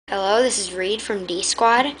Hello, this is Reed from D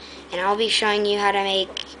Squad, and I'll be showing you how to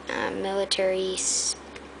make a military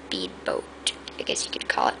speedboat, I guess you could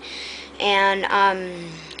call it. And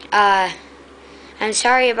I'm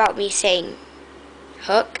sorry about me saying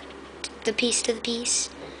hook the piece to the piece,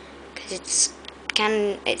 because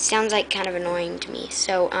it sounds like kind of annoying to me.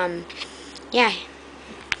 So yeah.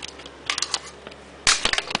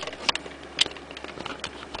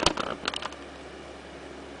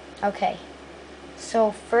 Okay.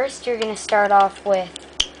 So first you're going to start off with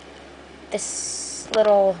this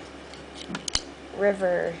little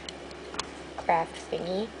river craft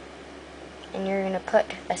thingy, and you're going to put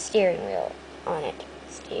a steering wheel on it.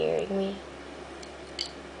 Steering wheel.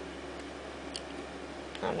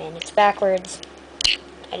 Oh man, it's backwards.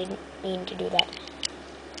 I didn't mean to do that.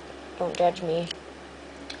 Don't judge me.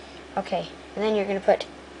 Okay, and then you're going to put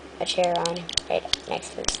a chair on right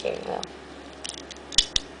next to the steering wheel.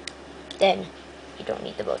 Then you don't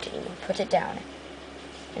need the boat anymore. Put it down.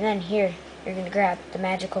 And then here, you're going to grab the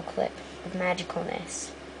magical clip of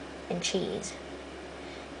magicalness and cheese.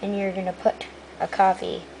 And you're going to put a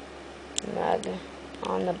coffee mug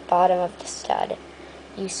on the bottom of the stud.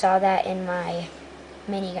 You saw that in my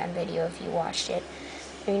minigun video if you watched it.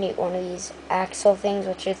 You're going to get one of these axle things,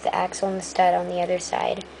 which is the axle and the stud on the other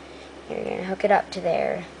side. You're going to hook it up to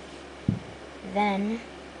there. Then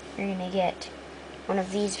you're going to get one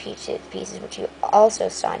of these pieces, which you also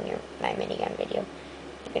saw in my minigun video.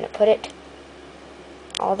 You're going to put it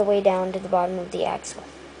all the way down to the bottom of the axle.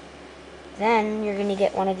 Then you're going to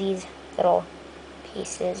get one of these little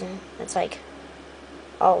pieces. It's like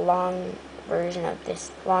a longer version of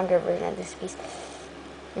this piece.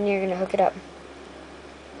 And you're going to hook it up,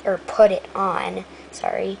 or put it on,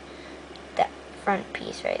 sorry, that front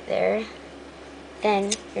piece right there.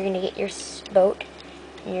 Then you're going to get your boat,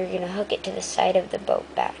 and you're going to hook it to the side of the boat,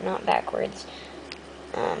 not backwards,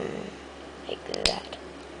 like that.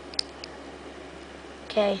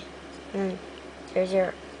 Okay, and there's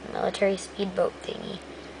your military speedboat thingy.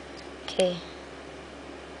 Okay,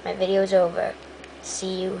 my video's over.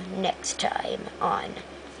 See you next time on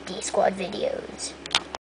D Squad videos.